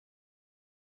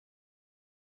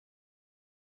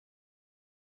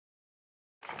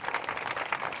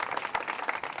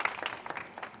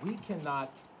We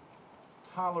cannot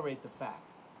tolerate the fact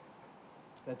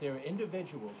that there are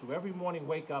individuals who every morning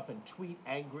wake up and tweet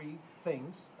angry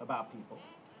things about people,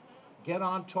 get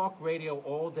on talk radio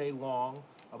all day long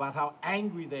about how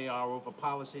angry they are over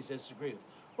policies they disagree with.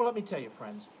 Well, let me tell you,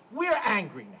 friends, we're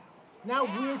angry now. Now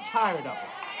we're tired of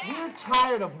it. We're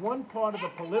tired of one part of the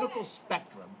political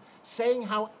spectrum saying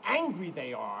how angry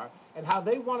they are and how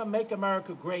they want to make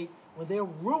America great when they're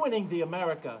ruining the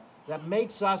America that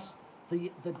makes us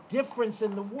the difference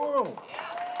in the world.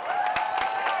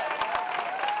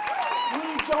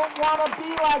 We don't want to be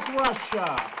like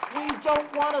Russia. We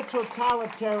don't want a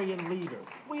totalitarian leader.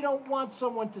 We don't want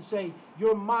someone to say,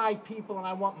 you're my people and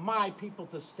I want my people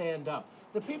to stand up.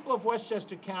 The people of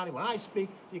Westchester County, when I speak,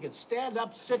 you can stand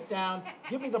up, sit down,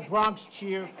 give me the Bronx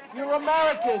cheer. You're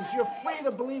Americans. You're free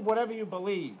to believe whatever you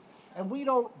believe. And we're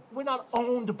not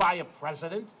owned by a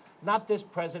president, not this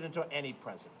president or any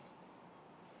president.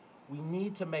 We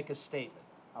need to make a statement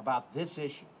about this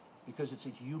issue because it's a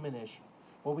human issue.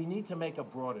 But we need to make a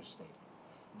broader statement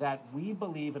that we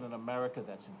believe in an America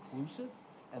that's inclusive,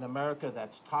 an America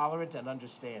that's tolerant and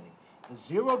understanding. The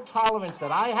zero tolerance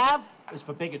that I have is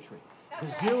for bigotry. The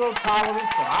zero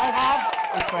tolerance that I have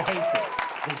is for hatred.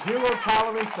 The zero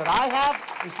tolerance that I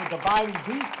have is for dividing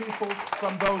these people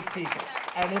from those people.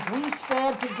 And if we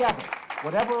stand together,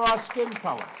 whatever our skin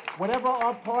color, whatever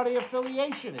our party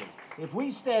affiliation is, if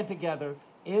we stand together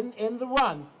in the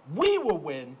run, we will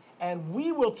win and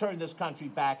we will turn this country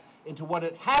back into what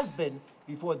it has been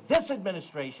before this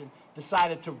administration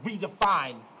decided to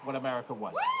redefine what America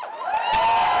was.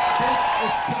 This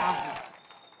is callous.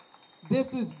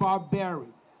 This is barbaric.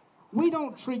 We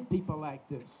don't treat people like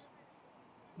this.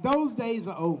 Those days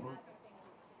are over.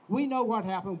 We know what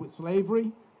happened with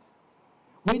slavery.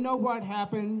 We know what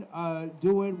happened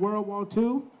during World War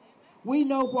II. We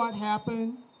know what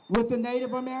happened with the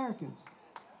Native Americans.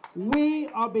 We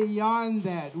are beyond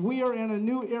that. We are in a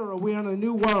new era. We're in a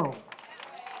new world.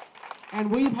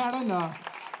 And we've had enough.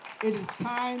 It is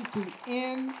time to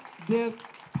end this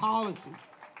policy.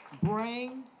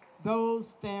 Bring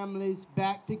those families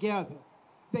back together.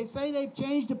 They say they've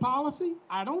changed the policy.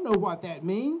 I don't know what that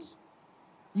means.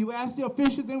 You ask the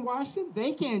officials in Washington,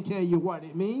 they can't tell you what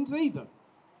it means either.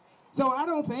 So I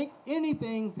don't think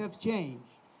anything has changed.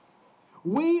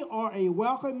 We are a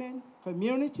welcoming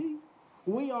community.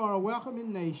 We are a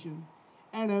welcoming nation.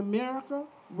 And America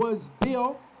was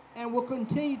built and will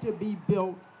continue to be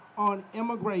built on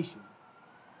immigration.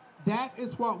 That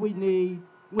is what we need.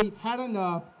 We've had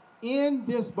enough in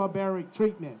this barbaric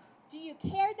treatment. Do you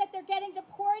care that they're getting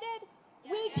deported?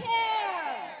 We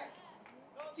care.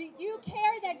 Do you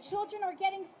care that children are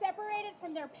getting separated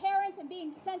from their parents and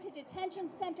being sent to detention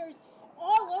centers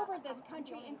all over this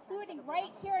country, including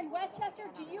right here in Westchester?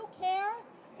 Do you care?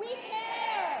 We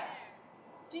care.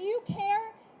 Do you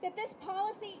care that this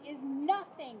policy is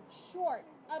nothing short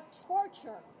of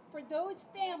torture for those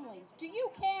families? Do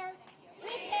you care? We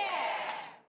care.